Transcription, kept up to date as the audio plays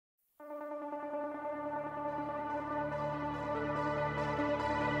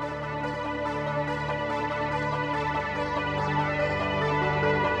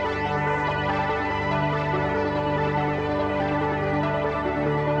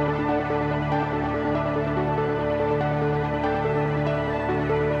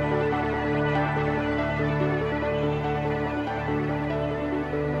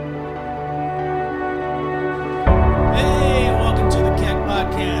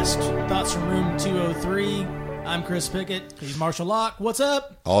Podcast. Thoughts from Room 203. I'm Chris Pickett. He's Marshall Locke. What's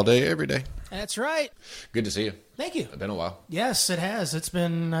up? All day, every day. That's right. Good to see you. Thank you. It's been a while. Yes, it has. It's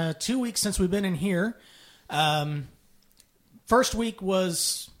been 2 weeks since we've been in here. First week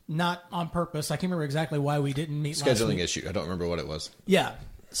was not on purpose. I can't remember exactly why we didn't meet last week. Scheduling issue. I don't remember what it was. Yeah.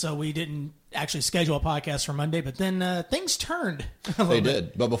 So we didn't actually schedule a podcast for Monday, but then things turned a little They bit.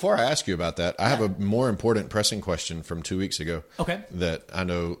 did. But before I ask you about that, I have a more important pressing question from 2 weeks ago. Okay. That I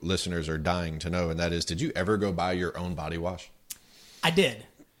know listeners are dying to know, and that is, did you ever go buy your own body wash? I did,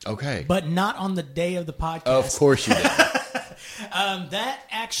 Okay. but not on the day of the podcast. Of course you did. That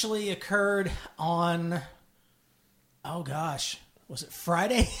actually occurred on, oh gosh, was it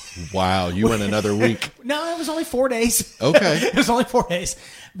Friday? Wow, you went another week. No, it was only 4 days. Okay. It was only 4 days.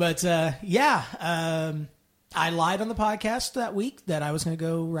 But I lied on the podcast that week that I was going to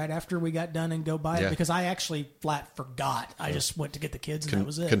go right after we got done and go buy it Yeah. because I actually flat forgot. I just went to get the kids and that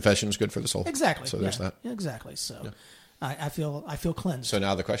was it. Confession's good for the soul. Exactly. So there's that. Yeah, exactly. So I feel cleansed. So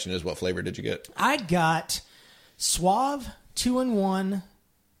now the question is, what flavor did you get? I got Suave 2-in-1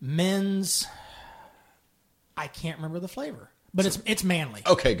 men's. I can't remember the flavor, but it's manly.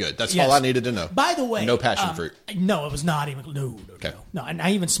 Okay, good. That's Yes. all I needed to know. By the way, No passion fruit. No, it was not even. No. And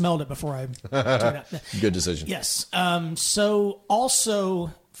I even smelled it before I. turned it out. Good decision. Yes. So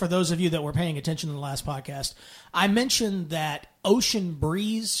also for those of you that were paying attention to the last podcast, I mentioned that Ocean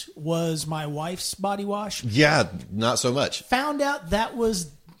Breeze was my wife's body wash. Yeah, not so much. Found out that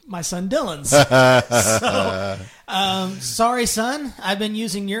was my son Dylan's. So, sorry, son. I've been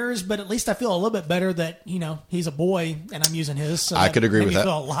using yours, but at least I feel a little bit better that he's a boy and I'm using his. So I that could agree made with me that.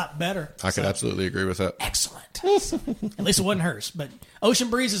 Feel a lot better. I could absolutely agree with that. Excellent. At least it wasn't hers. But Ocean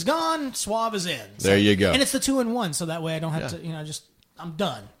Breeze is gone. Suave is in. So, There you go. And it's the 2-in-1, so that way I don't have to. I'm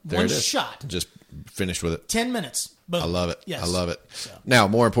done. There One it is. shot. Just finished with it. 10 minutes. Boom. I love it. Yes. I love it. So. Now,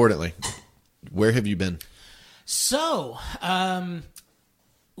 more importantly, where have you been? So, not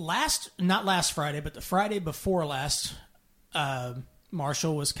last Friday, but the Friday before last,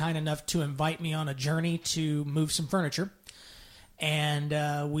 Marshall was kind enough to invite me on a journey to move some furniture.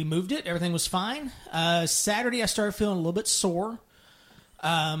 And we moved it. Everything was fine. Saturday, I started feeling a little bit sore,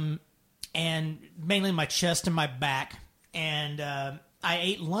 and mainly my chest and my back. And I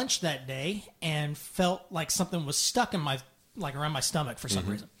ate lunch that day and felt like something was stuck in around my stomach for some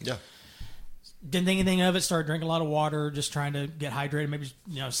reason. Yeah. Didn't think anything of it. Started drinking a lot of water, just trying to get hydrated. Maybe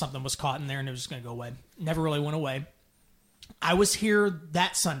something was caught in there and it was just going to go away. Never really went away. I was here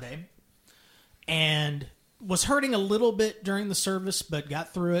that Sunday and was hurting a little bit during the service, but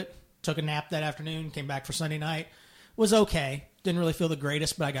got through it. Took a nap that afternoon. Came back for Sunday night. Was okay. Didn't really feel the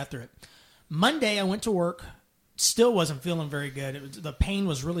greatest, but I got through it. Monday, I went to work. Still wasn't feeling very good. The pain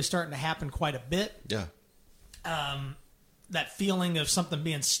was really starting to happen quite a bit. Yeah. That feeling of something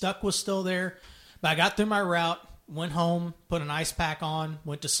being stuck was still there. But I got through my route, went home, put an ice pack on,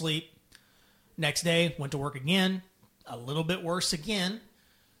 went to sleep. Next day, went to work again, a little bit worse again.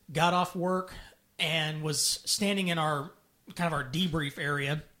 Got off work and was standing in our debrief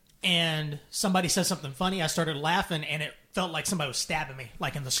area, and somebody said something funny. I started laughing, and it felt like somebody was stabbing me,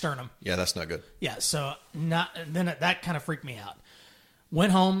 like in the sternum. Yeah, that's not good. Yeah, so that kind of freaked me out.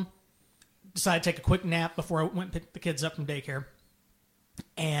 Went home, decided to take a quick nap before I went and picked the kids up from daycare,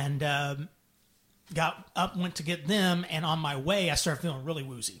 and got up, went to get them, and on my way, I started feeling really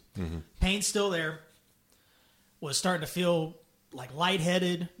woozy. Mm-hmm. Pain's still there. Was starting to feel like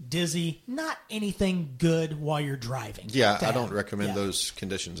lightheaded, dizzy. Not anything good while you're driving. Yeah, I don't recommend those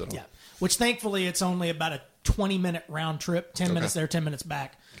conditions at all. Yeah, which thankfully it's only about a 20-minute round trip, 10 minutes there, 10 minutes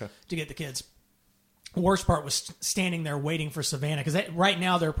back to get the kids. The worst part was standing there waiting for Savannah, because right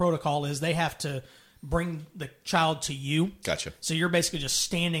now their protocol is they have to bring the child to you. Gotcha. So you're basically just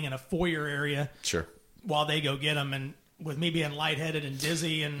standing in a foyer area Sure. while they go get them. And with me being lightheaded and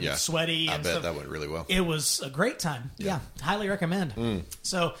dizzy and sweaty I and bet stuff, that went really well. it was a great time. Yeah, highly recommend.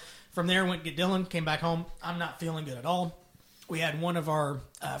 So from there, went to get Dylan, came back home. I'm not feeling good at all. We had one of our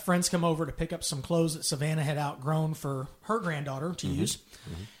friends come over to pick up some clothes that Savannah had outgrown for her granddaughter to use.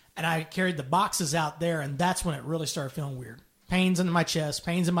 Mm-hmm. And I carried the boxes out there, and that's when it really started feeling weird. Pains in my chest,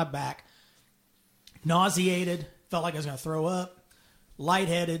 pains in my back, nauseated, felt like I was going to throw up,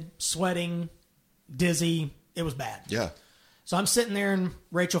 lightheaded, sweating, dizzy. It was bad. Yeah. So I'm sitting there, and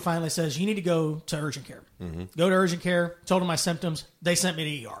Rachel finally says, you need to go to urgent care. Mm-hmm. Go to urgent care, told them my symptoms. They sent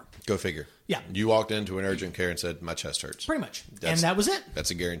me to ER. Go figure. Yeah. You walked into an urgent care and said, my chest hurts. Pretty much. And that was it.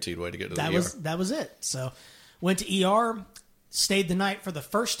 That's a guaranteed way to get to the That ER. That was it. So went to ER, stayed the night for the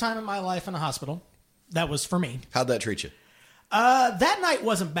first time in my life in a hospital. That was for me. How'd that treat you? That night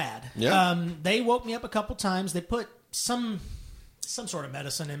wasn't bad. Yeah. They woke me up a couple times. They put some some sort of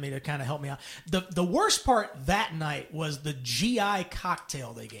medicine in me to kind of help me out. The worst part that night was the GI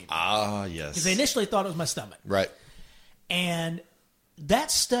cocktail they gave me. Ah, yes. Because they initially thought it was my stomach. Right. And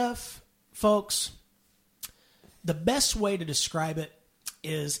that stuff, folks, the best way to describe it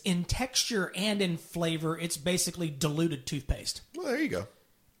is in texture and in flavor, it's basically diluted toothpaste. Well, there you go.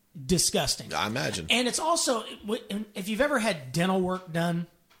 Disgusting. I imagine. And it's also, if you've ever had dental work done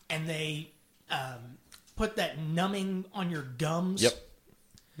and they put that numbing on your gums.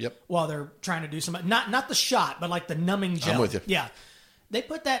 Yep. While they're trying to do something. Not the shot, but like the numbing gel. I'm with you. Yeah. They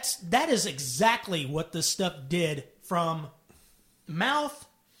put that is exactly what this stuff did from mouth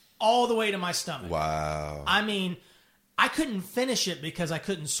all the way to my stomach. Wow. I mean, I couldn't finish it because I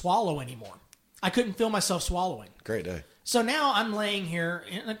couldn't swallow anymore. I couldn't feel myself swallowing. Great day. So now I'm laying here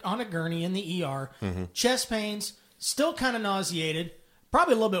on a gurney in the ER, chest pains, still kind of nauseated,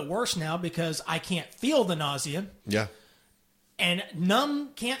 probably a little bit worse now because I can't feel the nausea. Yeah. And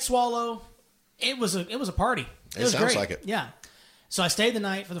numb, can't swallow. It was a party. It was sounds great. like it. Yeah. So I stayed the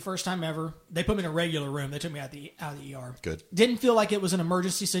night for the first time ever. They put me in a regular room. They took me out of the ER. Good. Didn't feel like it was an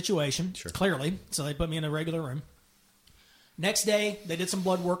emergency situation, Sure. clearly. So they put me in a regular room. Next day, they did some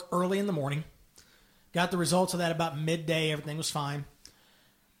blood work early in the morning. Got the results of that about midday. Everything was fine.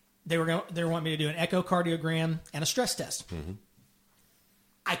 They were wanting me to do an echocardiogram and a stress test. Mm-hmm.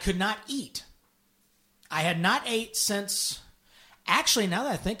 I could not eat. I had not ate since... Actually, now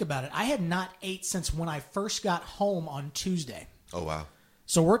that I think about it, I had not ate since when I first got home on Tuesday. Oh, wow.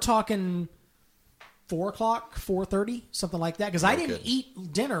 So we're talking 4 o'clock, 4:30, something like that. Because I didn't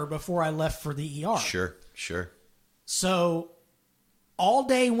eat dinner before I left for the ER. Sure. So all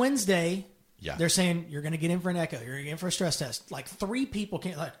day Wednesday, Yeah. they're saying, you're going to get in for an echo. You're going to get in for a stress test. Like 3 people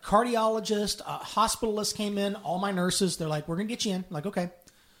came, like cardiologist, a hospitalist came in, all my nurses. They're like, we're going to get you in. I'm like, okay.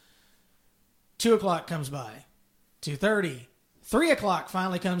 2 o'clock comes by, 2:30. 3 o'clock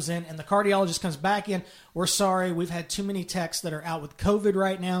finally comes in, and the cardiologist comes back in. We're sorry, we've had too many techs that are out with COVID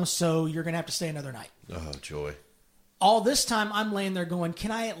right now, so you're going to have to stay another night. Oh, joy. All this time, I'm laying there going,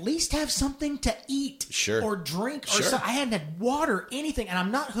 can I at least have something to eat? Sure. Or drink? Or Sure. so. I hadn't had water, anything, and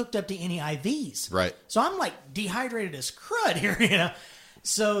I'm not hooked up to any IVs. Right. So I'm like dehydrated as crud here, you know.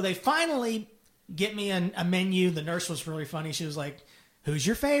 So they finally get me a menu. The nurse was really funny. She was like, who's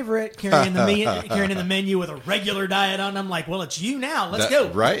your favorite? Carrying the menu with a regular diet on. I'm like, well, it's you now. Let's go.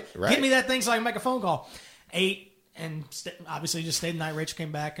 Right. Give me that thing so I can make a phone call. Ate and obviously just stayed the night. Rachel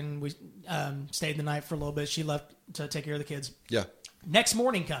came back and we stayed the night for a little bit. She left to take care of the kids. Yeah. Next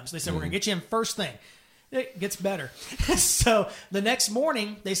morning comes. They said, we're going to get you in first thing. It gets better. So the next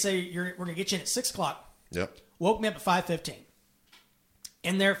morning, they say, we're going to get you in at 6 o'clock. Yep. Woke me up at 5:15.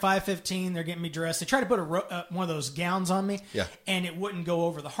 In there at 5:15, they're getting me dressed. They tried to put one of those gowns on me, Yeah. and it wouldn't go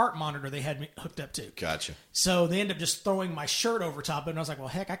over the heart monitor they had me hooked up to. Gotcha. So they ended up just throwing my shirt over top of it, and I was like, well,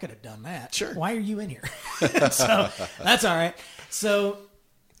 heck, I could have done that. Sure. Why are you in here? So that's all right. So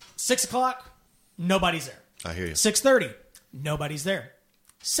 6 o'clock, nobody's there. I hear you. 6:30, nobody's there.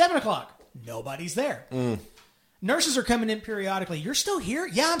 7 o'clock, nobody's there. Nurses are coming in periodically. You're still here?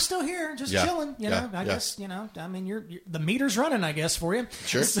 Yeah, I'm still here. Just chilling. You know, I guess, you know, I mean, you're the meter's running, I guess, for you.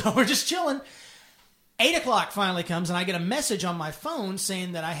 Sure. So we're just chilling. 8 o'clock finally comes, and I get a message on my phone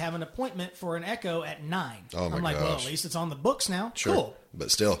saying that I have an appointment for an echo at 9. Oh, my I'm like, well, gosh. at least it's on the books now. Sure. Cool.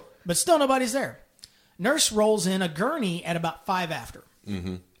 But still. But still nobody's there. Nurse rolls in a gurney at about 5 after.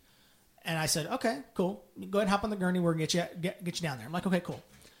 Mm-hmm. And I said, okay, cool. Go ahead and hop on the gurney. We're going to get you down there. I'm like, okay, cool.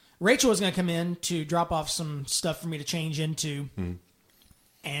 Rachel was going to come in to drop off some stuff for me to change into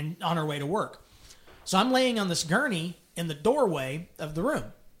and on her way to work. So I'm laying on this gurney in the doorway of the room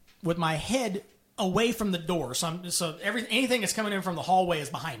with my head away from the door. So anything that's coming in from the hallway is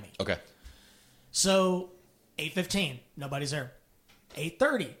behind me. Okay. So 8:15, nobody's there.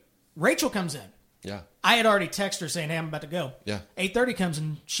 8:30, Rachel comes in. Yeah. I had already texted her saying, hey, I'm about to go. Yeah. 8:30 comes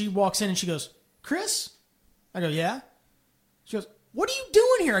and she walks in and she goes, Chris? I go, yeah. She goes, what are you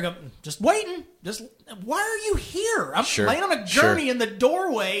doing here? I go, just waiting. Why are you here? I'm Sure. laying on a gurney in the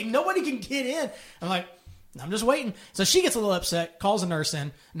doorway. Nobody can get in. I'm like, I'm just waiting. So she gets a little upset, calls a nurse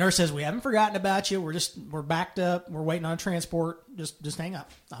in. Nurse says, we haven't forgotten about you. We're backed up. We're waiting on transport. Just hang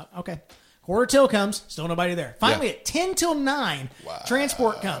up. Okay. 1:45 comes. Still nobody there. Finally, at 10 till 9, Wow.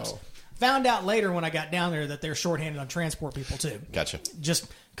 transport comes. Found out later when I got down there that they're shorthanded on transport people too. Gotcha. Just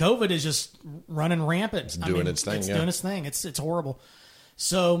COVID is just running rampant. It's doing its thing, It's yeah. doing its thing. It's horrible.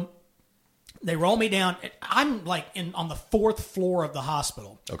 So they roll me down. I'm like on the 4th floor of the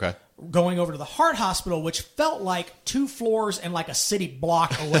hospital. Okay. Going over to the heart hospital, which felt like 2 floors and like a city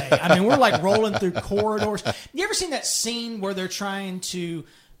block away. I mean, we're like rolling through corridors. You ever seen that scene where they're trying to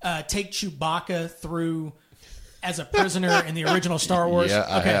take Chewbacca through as a prisoner in the original Star Wars? Yeah,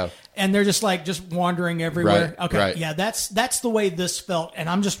 I have. And they're just wandering everywhere. Right, Okay, right. yeah, that's the way this felt. And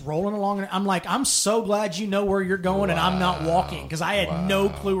I'm just rolling along. And I'm like, I'm so glad you know where you're going, and I'm not walking because I had no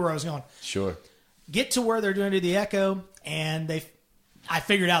clue where I was going. Sure. Get to where they're doing the echo, and I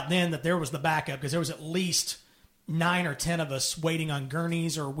figured out then that there was the backup because there was at least 9 or 10 of us waiting on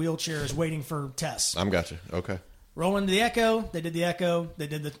gurneys or wheelchairs waiting for tests. I'm gotcha. Okay. Roll into the echo. They did the echo. They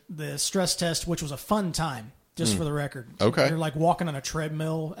did the stress test, which was a fun time, just for the record. Okay. You're like walking on a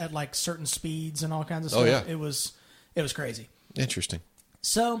treadmill at like certain speeds and all kinds of stuff. Oh, yeah. It was crazy. Interesting.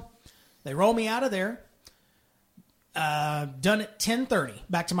 So they roll me out of there. Done at 10:30,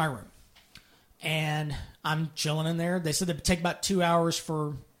 back to my room. And I'm chilling in there. They said it would take about 2 hours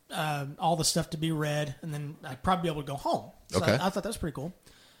for all the stuff to be read, and then I'd probably be able to go home. So Okay. I thought that was pretty cool.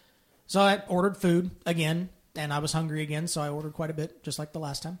 So I ordered food again, and I was hungry again, so I ordered quite a bit, just like the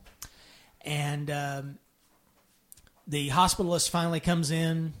last time. And the hospitalist finally comes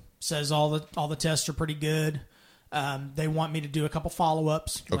in, says all the tests are pretty good. They want me to do a couple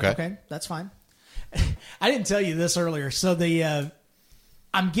follow-ups. I'm Okay. like, okay, that's fine. I didn't tell you this earlier. So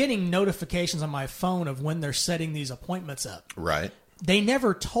I'm getting notifications on my phone of when they're setting these appointments up. Right. They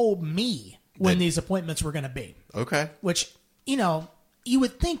never told me when these appointments were going to be, Okay. which, you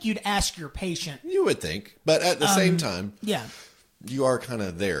would think you'd ask your patient. You would think, but at the same time, Yeah. you are kind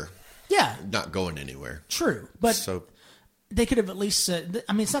of there, Yeah, not going anywhere. true. But So, they could have at least said,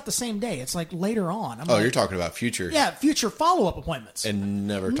 I mean, it's not the same day. It's like later on. I'm like, you're talking about future, yeah, future follow-up appointments. and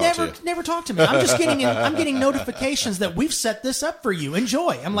never talk to you. Never talk to me. I'm just getting notifications that we've set this up for you.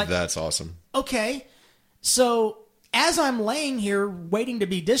 Enjoy. I'm like, That's awesome. okay. So as I'm laying here waiting to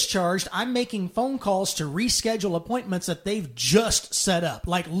be discharged, I'm making phone calls to reschedule appointments that they've just set up,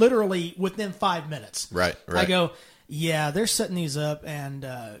 like literally within 5 minutes. Right. I go, yeah, they're setting these up, and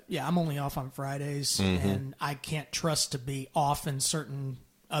I'm only off on Fridays, and I can't trust to be off in certain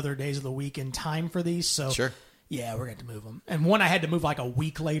other days of the week in time for these. So Sure. yeah, we're going to move them. And one I had to move like a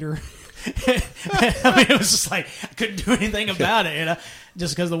week later. I mean, it was just like I couldn't do anything about it,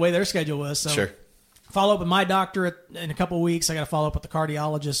 just because of the way their schedule was. So Sure. follow up with my doctor in a couple of weeks. I got to follow up with the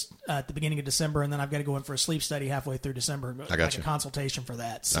cardiologist at the beginning of December, and then I've got to go in for a sleep study halfway through December. I got you. A consultation for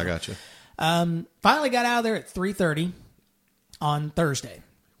that. So, I got you. finally got out of there at 3:30 on Thursday.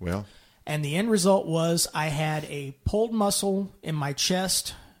 Well, And the end result was I had a pulled muscle in my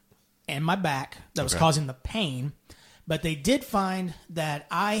chest and my back that was causing the pain. But they did find that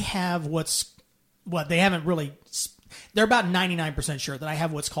I have they haven't really, they're about 99% sure that I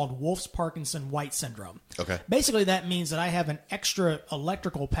have what's called Wolff's-Parkinson-White syndrome. Okay. Basically, that means that I have an extra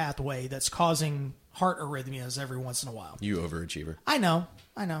electrical pathway that's causing heart arrhythmias every once in a while. you overachiever. I know.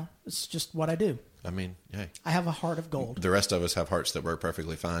 It's just what I do. I mean, hey, I have a heart of gold. the rest of us have hearts that work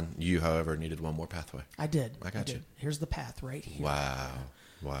perfectly fine. You, however, needed one more pathway. I did. I got you. did. Here's the path right here. Wow.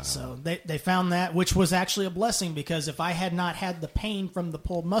 So they found that, which was actually a blessing, because if I had not had the pain from the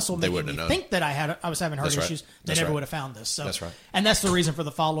pulled muscle making wouldn't me have known. think that I was having heart That's right. issues, they That's never right. would have found this. So That's right. And that's the reason for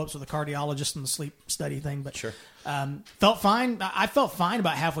the follow-ups with the cardiologist and the sleep study thing. But Sure. felt fine. I felt fine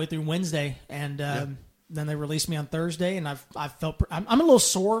about halfway through Wednesday, and then they released me on Thursday, and I felt I'm a little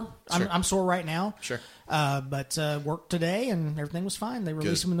sore. Sure. I'm sore right now. Sure. But worked today, and everything was fine. They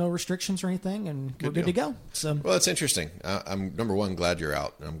released me with no restrictions or anything, and we're good to go. So Well, it's interesting. I'm, number one, glad you're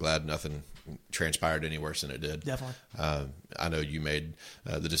out. I'm glad nothing transpired any worse than it did. Definitely. I know you made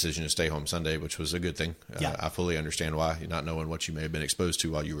the decision to stay home Sunday, which was a good thing. Yeah. I fully understand why, not knowing what you may have been exposed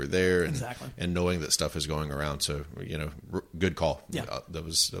to while you were there, and, Exactly. and knowing that stuff is going around. So, good call. Yeah. That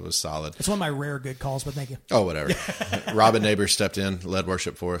was solid. it's one of my rare good calls, but thank you. Oh, whatever. Robin Neighbors stepped in, led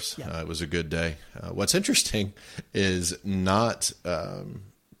worship for us. Yeah. It was a good day. What's interesting is not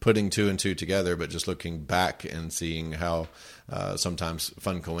putting two and two together, but just looking back and seeing how sometimes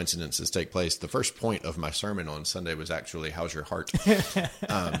fun coincidences take place. The first point of my sermon on Sunday was actually, how's your heart?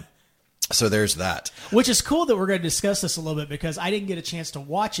 So there's that. Which is cool that we're going to discuss this a little bit, because I didn't get a chance to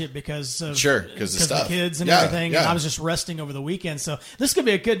watch it because of, Sure, 'cause of the stuff. kids and Yeah, everything. yeah. And I was just resting over the weekend. So this could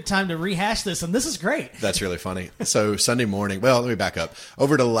be a good time to rehash this, and this is great. That's really funny. So Sunday morning, well, let me back up.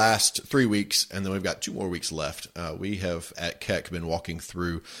 Over the last 3 weeks, and then we've got 2 more weeks left, we have at Keck been walking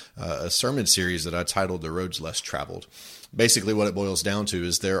through a sermon series that I titled The Roads Less Traveled. Basically, what it boils down to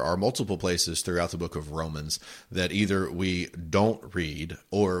is there are multiple places throughout the book of Romans that either we don't read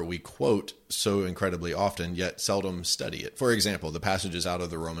or we quote so incredibly often, yet seldom study it. For example, the passages out of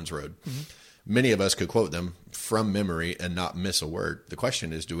the Romans Road. Mm-hmm. Many of us could quote them from memory and not miss a word. The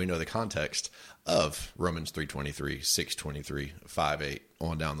question is, do we know the context of Romans 3:23, 6:23, 5:8,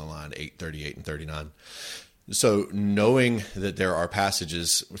 on down the line, 8:38 and 39? So knowing that there are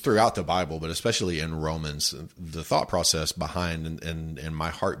passages throughout the Bible, but especially in Romans, the thought process behind and my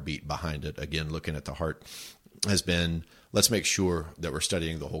heartbeat behind it, again, looking at the heart, has been, let's make sure that we're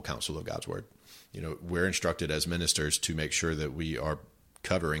studying the whole counsel of God's word. We're instructed as ministers to make sure that we are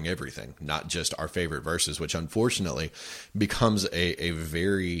covering everything, not just our favorite verses, which unfortunately becomes a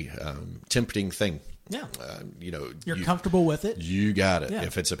very tempting thing. Yeah. You're comfortable with it. You got it. Yeah.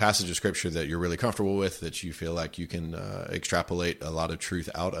 If it's a passage of scripture that you're really comfortable with, that you feel like you can extrapolate a lot of truth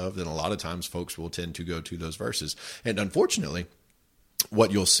out of, then a lot of times folks will tend to go to those verses. And unfortunately,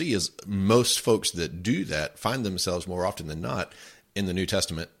 what you'll see is most folks that do that find themselves more often than not in the New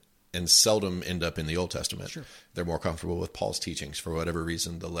Testament and seldom end up in the Old Testament. Sure. They're more comfortable with Paul's teachings. For whatever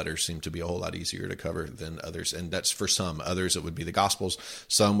reason, the letters seem to be a whole lot easier to cover than others. And that's for some. Others, it would be the Gospels.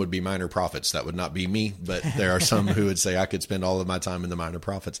 Some would be minor prophets. That would not be me, but there are some who would say I could spend all of my time in the minor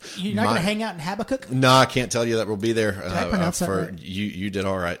prophets. You're not going to hang out in Habakkuk? No, I can't tell you that we'll be there. Did I pronounce that right? You did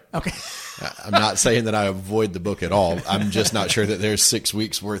all right. Okay. I'm not saying that I avoid the book at all. I'm just not sure that there's 6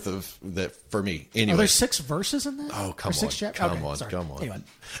 weeks worth of that for me. Anyway, Are there 6 verses in that? Oh, come on.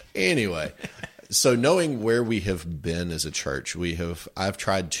 Anyway, so knowing where we have been as a church, I've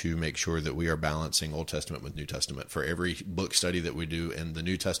tried to make sure that we are balancing Old Testament with New Testament. For every book study that we do in the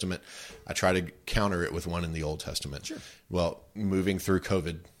New Testament, I try to counter it with one in the Old Testament. Sure. Well, moving through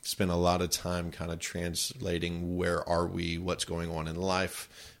COVID, spent a lot of time kind of translating where are we, what's going on in life,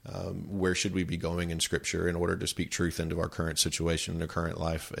 where should we be going in Scripture in order to speak truth into our current situation, the current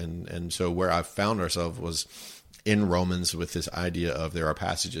life. And so where I found ourselves was in Romans with this idea of there are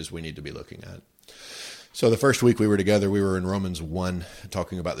passages we need to be looking at. So the first week we were together, we were in Romans 1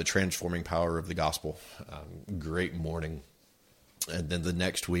 talking about the transforming power of the gospel. Great morning. And then the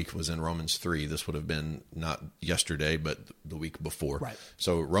next week was in Romans 3. This would have been not yesterday, but the week before. Right.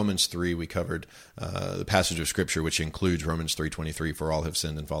 So Romans 3, we covered the passage of Scripture, which includes Romans 3:23, for all have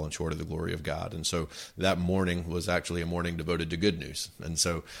sinned and fallen short of the glory of God. And so that morning was actually a morning devoted to good news. And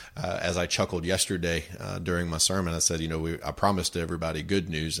so as I chuckled yesterday during my sermon, I said, I promised everybody good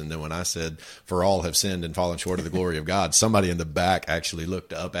news. And then when I said, for all have sinned and fallen short of the glory of God, somebody in the back actually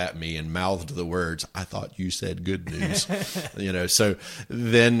looked up at me and mouthed the words, I thought you said good news. So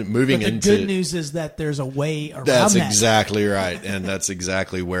then moving into the good news is that there's a way around that's that. Exactly right. And that's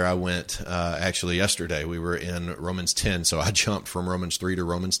exactly where I went. Actually, yesterday we were in Romans 10. So I jumped from Romans 3 to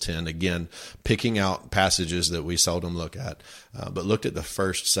Romans 10, again, picking out passages that we seldom look at, but looked at the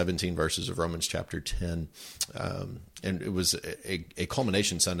first 17 verses of Romans chapter 10. And it was a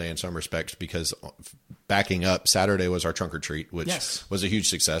culmination Sunday in some respects, because backing up, Saturday was our trunk or treat, which was a huge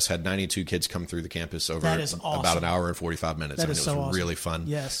success. Had 92 kids come through the campus over about an hour and 45 minutes. It was awesome. Really fun.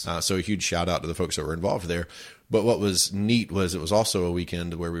 Yes. So a huge shout out to the folks that were involved there. But what was neat was it was also a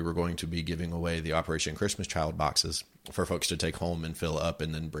weekend where we were going to be giving away the Operation Christmas Child boxes for folks to take home and fill up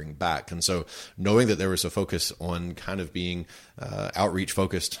and then bring back. And so knowing that there was a focus on kind of being outreach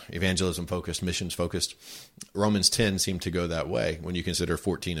focused, evangelism focused, missions focused, Romans 10 seemed to go that way. When you consider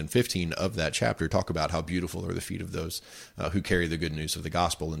 14 and 15 of that chapter talk about how beautiful are the feet of those who carry the good news of the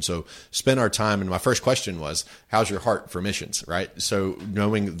gospel. And so spend our time. And my first question was, how's your heart for missions, right? So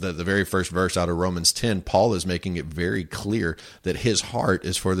knowing the very first verse out of Romans 10, Paul is making it very clear that his heart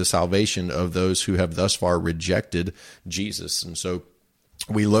is for the salvation of those who have thus far rejected Jesus. And so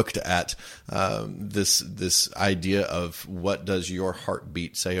we looked at this idea of what does your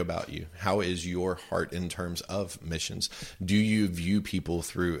heartbeat say about you? How is your heart in terms of missions? Do you view people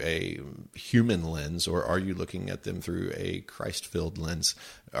through a human lens, or are you looking at them through a Christ-filled lens?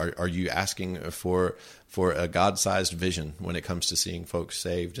 Are you asking for a God-sized vision when it comes to seeing folks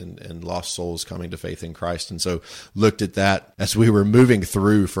saved and lost souls coming to faith in Christ? And so looked at that as we were moving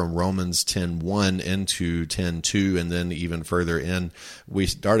through from Romans 10:1 into 10:2, and then even further in, we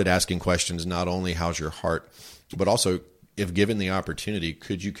started asking questions, not only how's your heart, but also, if given the opportunity,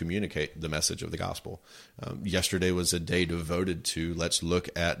 could you communicate the message of the gospel? Yesterday was a day devoted to let's look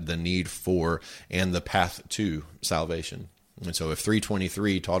at the need for and the path to salvation. And so if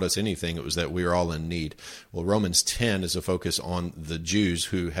 3:23 taught us anything, it was that we are all in need. Well, Romans 10 is a focus on the Jews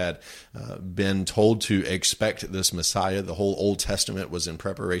who had been told to expect this Messiah. The whole Old Testament was in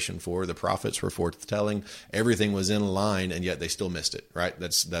preparation for. The prophets were foretelling. Everything was in line, and yet they still missed it, right?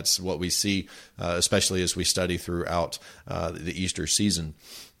 That's what we see, especially as we study throughout the Easter season.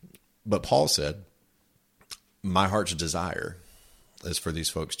 But Paul said, my heart's desire is for these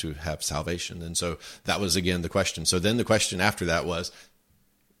folks to have salvation. And so that was, again, the question. So then the question after that was,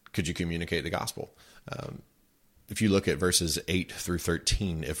 could you communicate the gospel? If you look at verses 8 through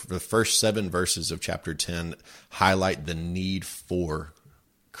 13, if the first 7 verses of chapter 10 highlight the need for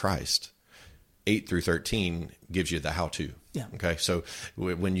Christ, 8 through 13 gives you the how-to. Yeah. Okay. So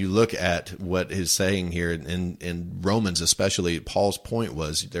when you look at what is saying here in Romans, especially, Paul's point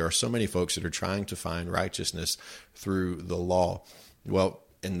was there are so many folks that are trying to find righteousness through the law. Well,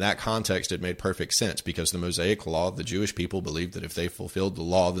 in that context, it made perfect sense because the Mosaic law, the Jewish people believed that if they fulfilled the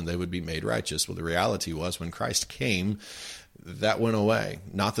law, then they would be made righteous. Well, the reality was when Christ came, that went away.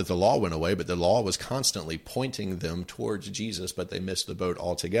 Not that the law went away, but the law was constantly pointing them towards Jesus, but they missed the boat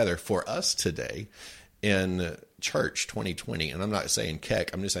altogether. For us today in Church 2020, and I'm not saying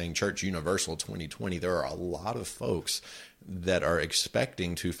Keck, I'm just saying Church Universal 2020, there are a lot of folks that are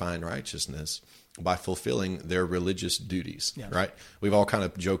expecting to find righteousness by fulfilling their religious duties, right? We've all kind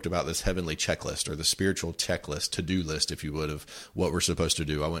of joked about this heavenly checklist or the spiritual checklist, to-do list, if you would, of what we're supposed to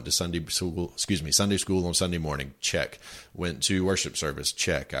do. I went to Sunday school on Sunday morning, check. Went to worship service,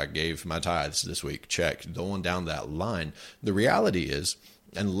 check. I gave my tithes this week, check. Going down that line. The reality is,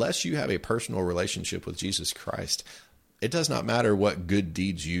 unless you have a personal relationship with Jesus Christ, it does not matter what good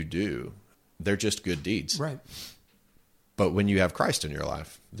deeds you do. They're just good deeds. Right. But when you have Christ in your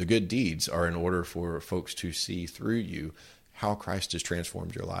life, the good deeds are in order for folks to see through you how Christ has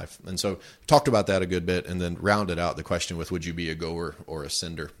transformed your life. And so talked about that a good bit and then rounded out the question with, would you be a goer or a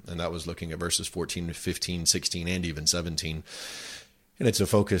sender? And that was looking at verses 14, 15, 16, and even 17. And it's a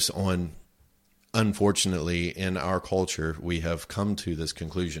focus on, unfortunately, in our culture, we have come to this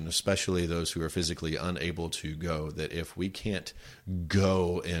conclusion, especially those who are physically unable to go, that if we can't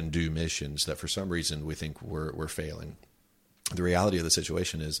go and do missions, that for some reason we think we're failing. The reality of the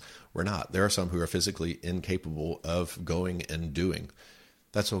situation is we're not. There are some who are physically incapable of going and doing.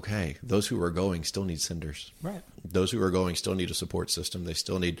 That's okay. Those who are going still need senders. Right. Those who are going still need a support system. They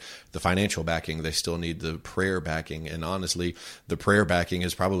still need the financial backing. They still need the prayer backing. And honestly, the prayer backing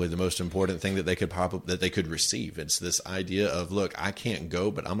is probably the most important thing that they could receive. It's this idea of, look, I can't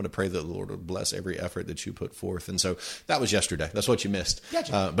go, but I'm going to pray that the Lord will bless every effort that you put forth. And so that was yesterday. That's what you missed.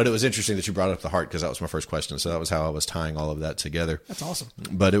 Gotcha. But it was interesting that you brought up the heart because that was my first question. So that was how I was tying all of that together. That's awesome.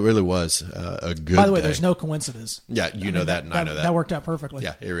 But it really was a good By the way, day. There's no coincidence. Yeah, you know that, and I know that. That worked out perfectly.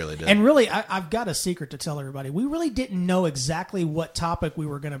 Yeah, it really did. And really, I've got a secret to tell everybody. We really didn't know exactly what topic we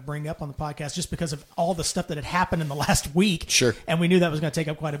were going to bring up on the podcast just because of all the stuff that had happened in the last week. Sure. And we knew that was going to take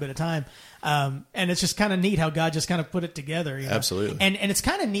up quite a bit of time. And it's just kind of neat how God just kind of put it together. You know? Absolutely. And it's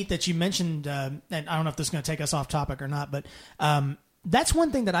kind of neat that you mentioned, and I don't know if this is going to take us off topic or not, but that's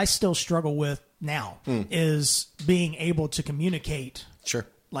one thing that I still struggle with now is being able to communicate. Sure.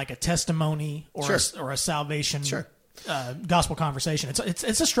 Like a testimony or a salvation gospel conversation. It's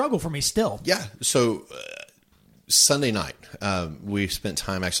a struggle for me still. Yeah. So Sunday night, we spent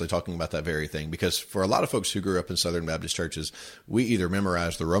time actually talking about that very thing because for a lot of folks who grew up in Southern Baptist churches, we either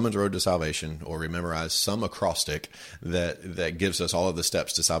memorized the Romans Road to Salvation or we memorized some acrostic that gives us all of the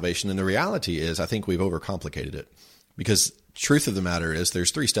steps to salvation. And the reality is, I think we've overcomplicated it because truth of the matter is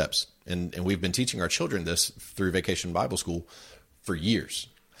there's 3 steps. And we've been teaching our children this through Vacation Bible School for years.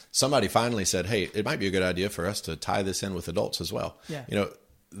 Somebody finally said, hey, it might be a good idea for us to tie this in with adults as well. Yeah. You know,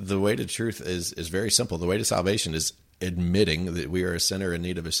 the way to truth is very simple. The way to salvation is admitting that we are a sinner in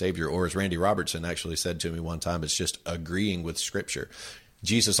need of a Savior. Or as Randy Robertson actually said to me one time, it's just agreeing with Scripture.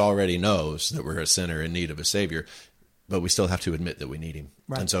 Jesus already knows that we're a sinner in need of a Savior, but we still have to admit that we need him.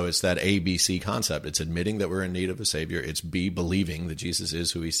 Right. And so it's that ABC concept. It's admitting that we're in need of a Savior. It's B, believing that Jesus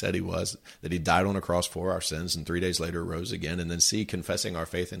is who he said he was, that he died on a cross for our sins and 3 days later rose again. And then C, confessing our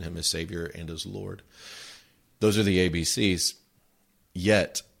faith in him as Savior and as Lord. Those are the ABCs.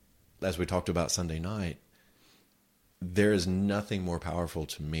 Yet, as we talked about Sunday night, there is nothing more powerful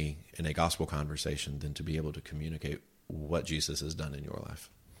to me in a gospel conversation than to be able to communicate what Jesus has done in your life.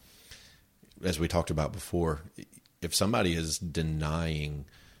 As we talked about before, if somebody is denying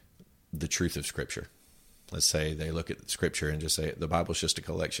the truth of Scripture, let's say they look at Scripture and just say the Bible's just a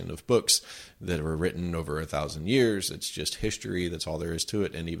collection of books that were written over 1,000 years. It's just history. That's all there is to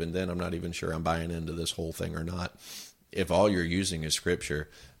it. And even then, I'm not even sure I'm buying into this whole thing or not. If all you're using is Scripture,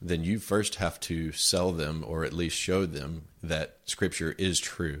 then you first have to sell them or at least show them that Scripture is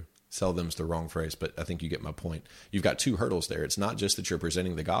true. Sell them's the wrong phrase, but I think you get my point. You've got 2 hurdles there. It's not just that you're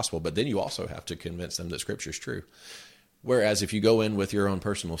presenting the gospel, but then you also have to convince them that Scripture's true. Whereas if you go in with your own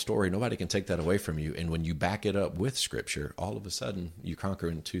personal story, nobody can take that away from you. And when you back it up with Scripture, all of a sudden you're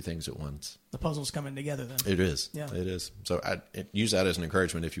conquering 2 things at once. The puzzle's coming together then. It is. Yeah. It is. So I use that as an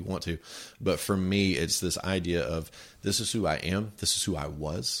encouragement if you want to. But for me, it's this idea of this is who I am. This is who I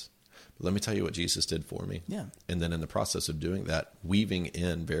was. Let me tell you what Jesus did for me. Yeah. And then in the process of doing that, weaving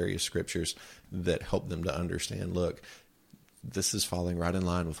in various scriptures that help them to understand, look, this is falling right in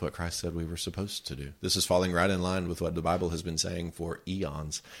line with what Christ said we were supposed to do. This is falling right in line with what the Bible has been saying for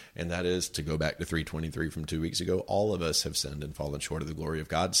eons, and that is, to go back to 3:23 from 2 weeks ago, all of us have sinned and fallen short of the glory of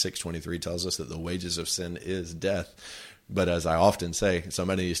God. 6:23 tells us that the wages of sin is death. But as I often say,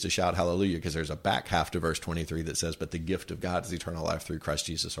 somebody needs to shout hallelujah, because there's a back half to verse 23 that says, but the gift of God is eternal life through Christ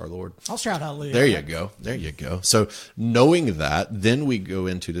Jesus our Lord. I'll shout hallelujah. There you go. There you go. So knowing that, then we go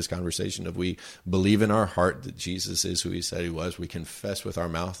into this conversation of, we believe in our heart that Jesus is who he said he was. We confess with our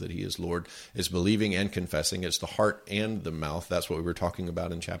mouth that he is Lord. It's believing and confessing. It's the heart and the mouth. That's what we were talking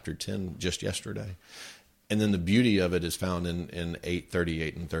about in chapter 10 just yesterday. And then the beauty of it is found in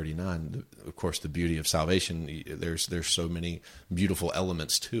 8:38 and 39. Of course, the beauty of salvation, there's so many beautiful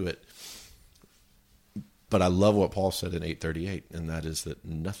elements to it. But I love what Paul said in 8:38, and that is that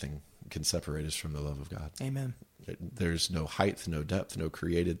nothing can separate us from the love of God. Amen. There's no height, no depth, no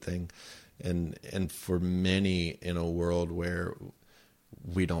created thing. And for many in a world where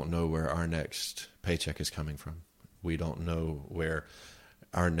we don't know where our next paycheck is coming from, we don't know where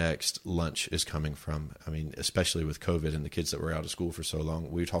our next lunch is coming from. I mean, especially with COVID and the kids that were out of school for so long,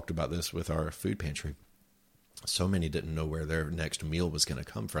 we talked about this with our food pantry. So many didn't know where their next meal was going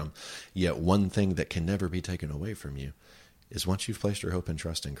to come from. Yet one thing that can never be taken away from you is, once you've placed your hope and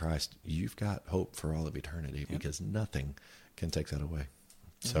trust in Christ, you've got hope for all of eternity, because nothing can take that away.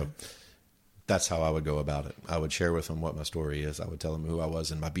 So that's how I would go about it. I would share with them what my story is. I would tell them who I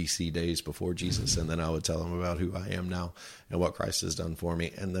was in my BC days before Jesus, and then I would tell them about who I am now and what Christ has done for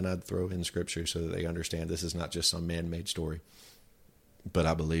me. And then I'd throw in scripture so that they understand this is not just some man-made story, but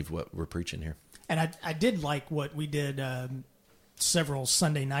I believe what we're preaching here. And I did like what we did several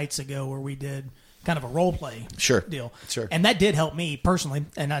Sunday nights ago, where we did kind of a role play deal. Sure. And that did help me personally.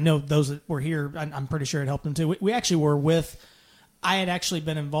 And I know those that were here, I'm pretty sure it helped them too. We actually were I had actually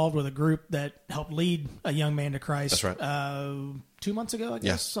been involved with a group that helped lead a young man to Christ. That's right. 2 months ago, I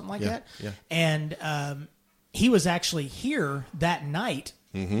guess, something like that. Yeah. And he was actually here that night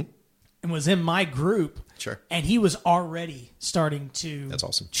and was in my group. Sure. And he was already starting to That's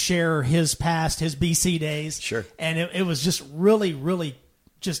awesome. share his past, his BC days. Sure. And it was just really, really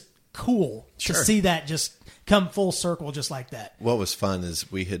just cool to see that just come full circle just like that. What was fun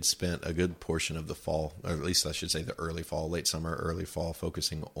is we had spent a good portion of the fall, or at least I should say the early fall, late summer, early fall,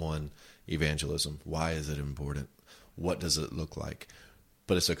 focusing on evangelism. Why is it important? What does it look like?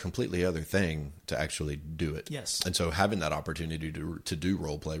 But it's a completely other thing to actually do it. Yes. And so having that opportunity to do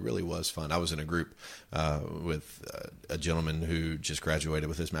role play really was fun. I was in a group with a gentleman who just graduated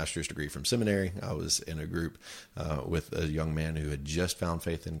with his master's degree from seminary. I was in a group with a young man who had just found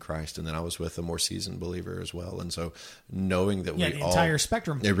faith in Christ. And then I was with a more seasoned believer as well. And so knowing that the entire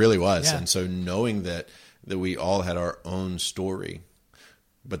spectrum. It really was. Yeah. And so knowing that we all had our own story,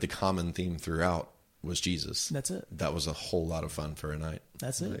 but the common theme throughout was Jesus. That's it. That was a whole lot of fun for a night.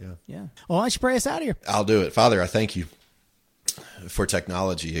 That's it. Yeah. Well, why don't you pray us out of here? I'll do it. Father, I thank you for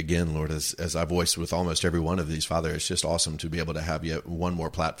technology again, Lord, as I voiced with almost every one of these. Father, it's just awesome to be able to have yet one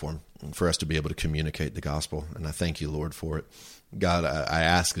more platform for us to be able to communicate the gospel. And I thank you, Lord, for it. God, I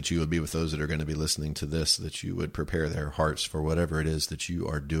ask that you would be with those that are going to be listening to this, that you would prepare their hearts for whatever it is that you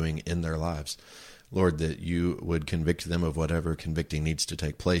are doing in their lives. Lord, that you would convict them of whatever convicting needs to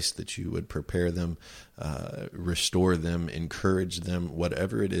take place, that you would prepare them, restore them, encourage them,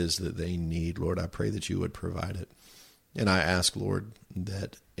 whatever it is that they need. Lord, I pray that you would provide it. And I ask, Lord,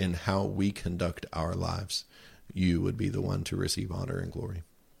 that in how we conduct our lives, you would be the one to receive honor and glory.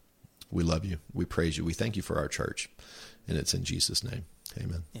 We love you. We praise you. We thank you for our church. And it's in Jesus' name.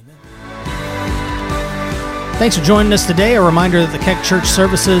 Amen. Amen. Thanks for joining us today. A reminder that the Keck Church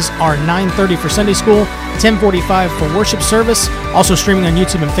services are 9:30 for Sunday school, 10:45 for worship service. Also streaming on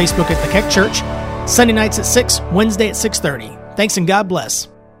YouTube and Facebook at the Keck Church. Sunday nights at 6, Wednesday at 6:30. Thanks and God bless.